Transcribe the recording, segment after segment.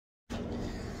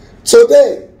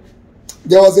Today,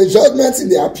 there was a judgment in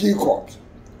the appeal court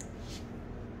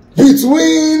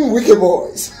between Wicked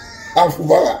Boys and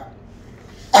Fubara.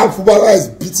 And Fubara is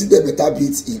beating them better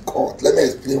beats in court. Let me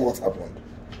explain what happened.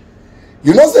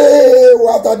 You know, say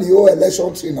after the whole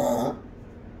election thing,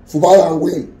 Fubara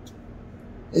win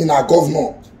in our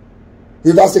governor.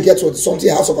 Rivers State get something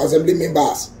House of Assembly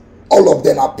members. All of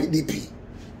them are PDP.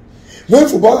 When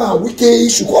Fubara and Wike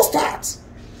issue go start,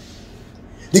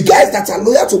 the guys that are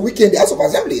loyal to Wike in the House of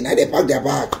Assembly, now they pack their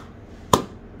bag.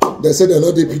 They say they're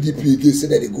not the PDP again, say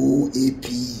that they go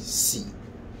APC.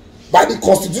 By the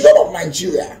Constitution of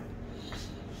Nigeria,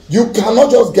 you cannot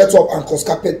just get up and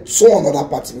conscript so another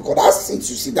party, because that seat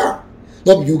you sit down,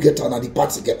 not you get on and the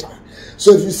party get on.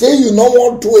 So if you say you no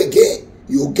want to again,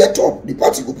 you get up, the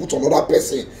party will put another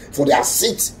person for their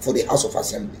seat for the House of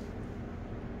Assembly.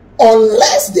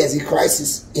 Unless there's a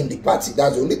crisis in the party,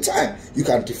 that's the only time you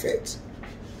can defect.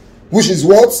 Which is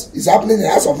what is happening in the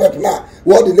House of Rep now.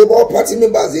 What the Labour Party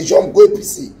members, they jump go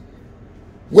APC.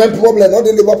 When problem, not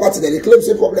the Labour Party, they claim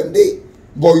same problem they.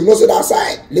 But you know, so that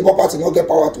side, Labour Party not get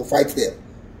power to fight them.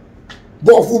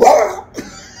 But Fubara,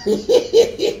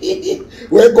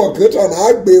 when God created an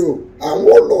Agberu and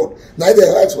warlord, now they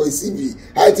write for a CV,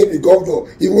 I take the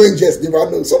governor, even when just never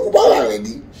know. So Fubara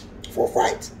ready for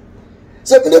fight.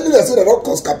 So immediately they say they're not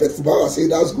cost carpet, Fubara say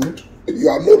that's good. You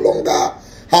are no longer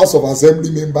House of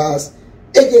Assembly members.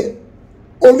 Again,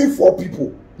 only 4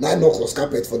 people now no cost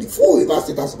carpet for the full Rivers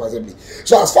State House of Assembly.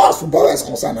 So as far as Fubara is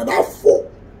concerned, now that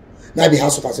 4 now be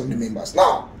House of Assembly members.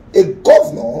 Now, a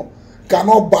governor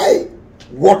cannot buy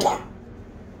water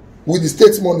with the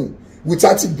state's money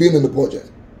without it being in the budget.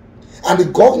 And the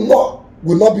governor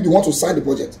will not be the one to sign the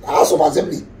budget. The House of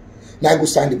Assembly now go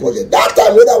sign the budget. That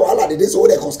time, whether Wahala they say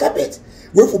they cost carpet,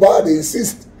 when Fubara they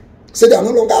insist, say they are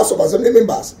no longer House of Assembly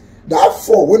members. That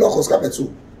 4 will not cost carpet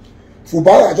too.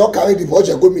 Fubara just carry the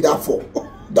budget, go me that 4.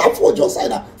 That 4 just sign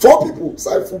that. 4 people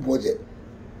sign full budget.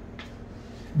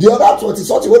 The other 20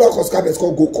 something wey don cost carpet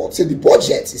called go court say the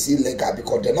budget is illegal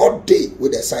because they're not dey wey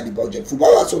they sign the budget.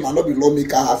 Fubara so na not be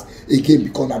lawmakers again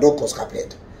because na don cost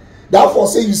carpet. Therefore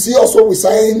say you see also we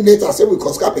sign later say we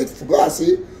cost carpet. Fubara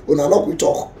say una no we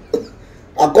talk.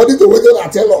 According to what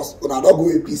they tell us, una no go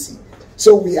APC.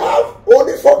 So we have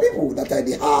only 4 people that are in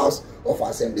the House of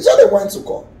Assembly. So they went to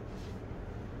court.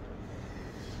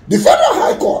 The Federal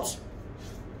High Court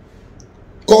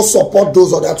could support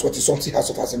those other 20-something House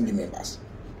of Assembly members.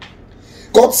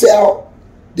 God tell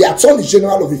the Attorney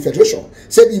General of the Federation,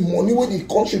 say the money wey the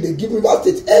country they give Rivers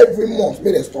State every month,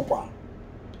 may they stop her.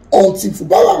 Until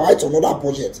Fubara write another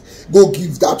budget, go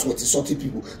give that 20-something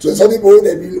people. 20-something people wey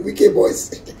they be Wicked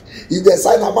Boys. If they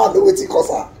sign a man, no wetin cause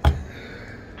her.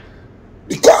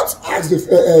 The court asked the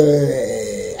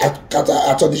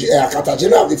Attorney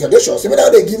General of the Federation, say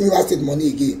whether they give Rivers State money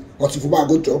again, until Fubara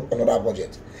go drop another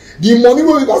budget. The money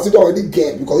wey Rivers State already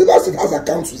get, because Rivers State has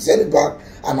accounts with Zenith Bank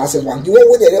and Access Bank, the one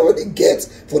wey they already get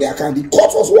for their account, the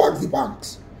court also asked the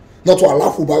banks not to allow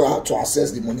Fubara to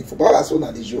access the money. Fubara so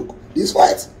na the joke. This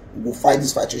fight, we will fight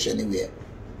this fight anywhere.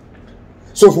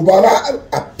 So Fubara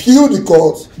appealed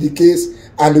the case,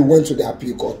 and they went to the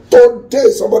appeal court. Today,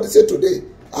 somebody said today,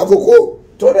 Avoko,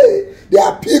 today, the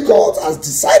appeal court has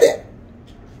decided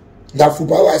that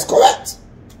Fubara is correct.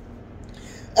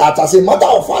 That as a matter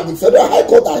of fact, the Federal High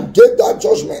Court that gave that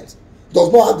judgment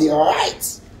does not have the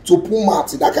right to pull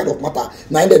marks in that kind of matter.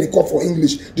 Neither they call for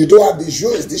English. They don't have the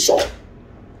jurisdiction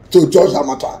to judge that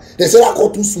matter. They say that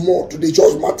court too small to the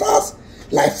judge matters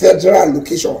like federal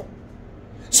location.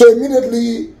 So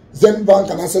immediately, Zenith Bank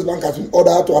and Access Bank has been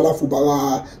ordered to allow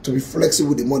Fubara to be flexible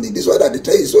with the money. This is why that they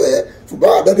tell you, so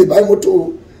Fubara that they buy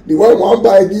motor, the one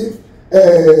buy give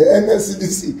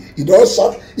NSCDC. He don't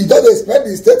shut, he doesn't expect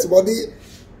the state's money.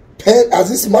 As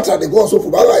this matter they go on, so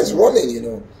Fubara is running, you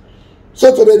know.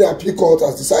 So today the appeal court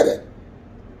has decided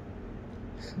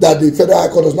that the Federal High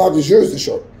Court does not have the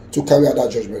jurisdiction to carry out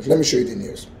that judgment. Let me show you the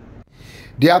news.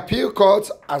 The appeal court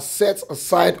has set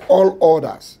aside all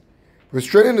orders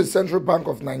restraining the Central Bank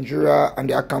of Nigeria and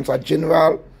the Accountant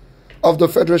General of the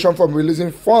Federation from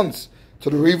releasing funds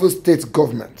to the Rivers State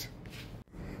government.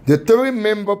 The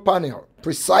 3-member panel,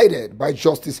 presided by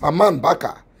Justice Haman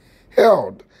Baka,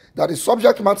 held that the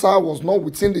subject matter was not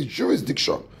within the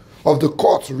jurisdiction of the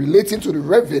court relating to the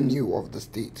revenue of the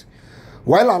state.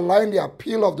 While allowing the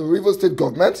appeal of the Rivers State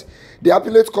government, the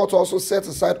appellate court also set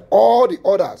aside all the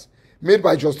orders made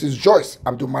by Justice Joyce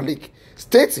Abdul Malik,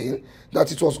 stating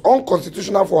that it was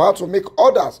unconstitutional for her to make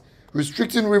orders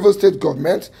restricting Rivers State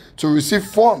government to receive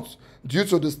funds due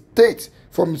to the state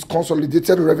from its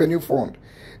consolidated revenue fund.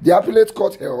 The appellate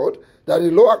court held that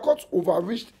the lower court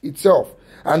overreached itself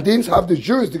and didn't have the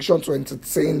jurisdiction to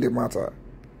entertain the matter.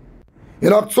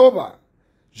 In October,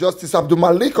 Justice Abdul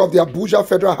Malik of the Abuja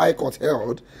Federal High Court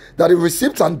held that the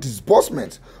receipt and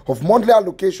disbursement of monthly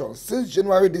allocations since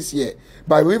January this year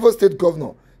by Rivers State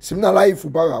Governor Siminalayi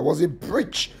Fubara was a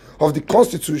breach of the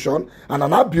Constitution and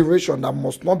an aberration that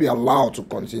must not be allowed to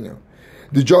continue.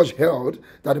 The judge held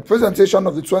that the presentation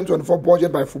of the 2024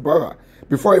 budget by Fubara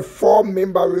before a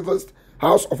 4-member Rivers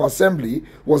House of Assembly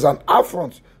was an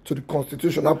affront to the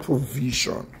constitutional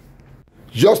provision.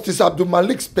 Justice Abdul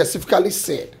Malik specifically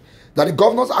said that the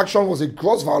governor's action was a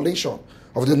gross violation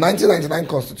of the 1999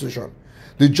 Constitution.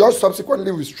 The judge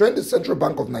subsequently restrained the Central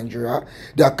Bank of Nigeria,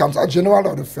 the Accountant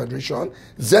General of the Federation,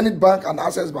 Zenith Bank and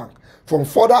Access Bank from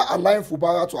further allowing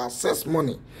Fubara to access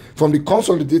money from the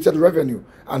consolidated revenue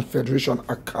and federation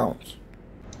accounts.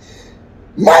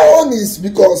 My own is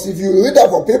because if you read that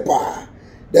for paper,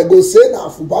 they go say now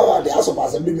Fubara, the House of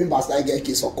Assembly members like get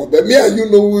case for court. But me and you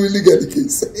know we really get the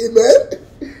case.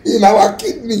 Amen. In our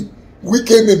kidney,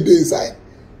 wicked name dey inside.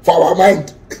 For our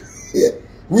mind. Yeah.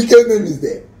 Wicked name is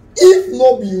there. If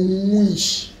not be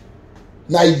wish,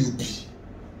 now you be.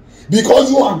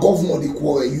 Because you are governor, the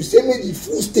quarrel. You say maybe the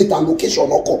full state allocation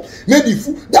not come. Maybe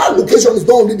that allocation is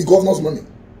not only the governor's money.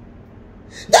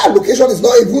 That allocation is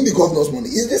not even the governor's money.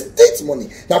 It's the state's money.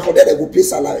 Now for that they go pay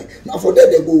salary. Now for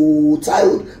that they go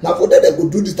title. Now for that they go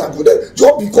do this time for that.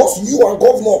 Just because you are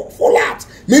governor for that.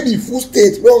 Maybe full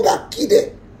state no longer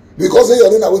kidding. Because then you're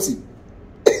doing what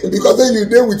because then you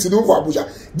deal with Tinubu for Abuja.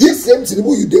 This same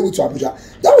Tinubu you deal with to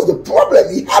Abuja. That was the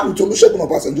problem he had with Olusegun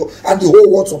Obasanjo, and the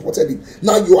whole world supported him.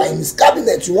 Now you are in his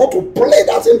cabinet. You want to play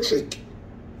that same trick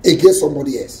against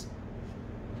somebody else.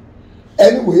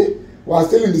 Anyway, we are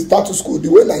still in the status quo. The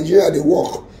way Nigeria they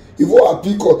work. If you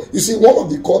Appealcourt, you see, one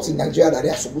of the courts in Nigeria that they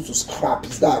are supposed to scrap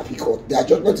is that Appealcourt. Their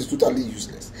judgment is totally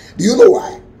useless. Do you know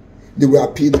why? They will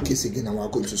appeal the case again and we are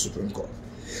going to the Supreme Court.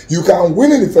 You can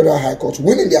win in the Federal High Court,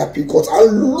 win in the Appeal Court,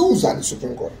 and lose at the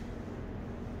Supreme Court.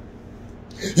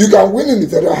 You can win in the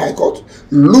Federal High Court,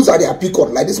 lose at the Appeal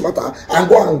Court like this matter, and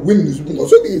go and win in the Supreme Court.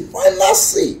 So the final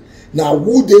say, now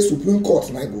who the Supreme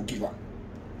Court now go give her.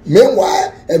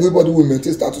 Meanwhile, everybody will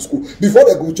maintain status quo before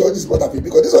they go judge this matter,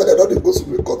 because this one they don't go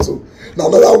Supreme Court. So now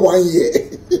another 1 year.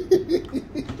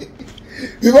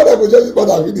 Before they go judge this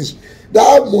matter finish,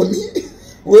 that money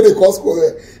where they cost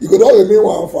score, you could not remain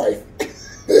 1.5.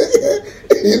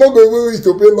 You know, go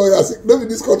to pay lawyers. Don't be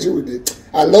this country with it.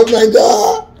 I love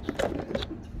Nigeria.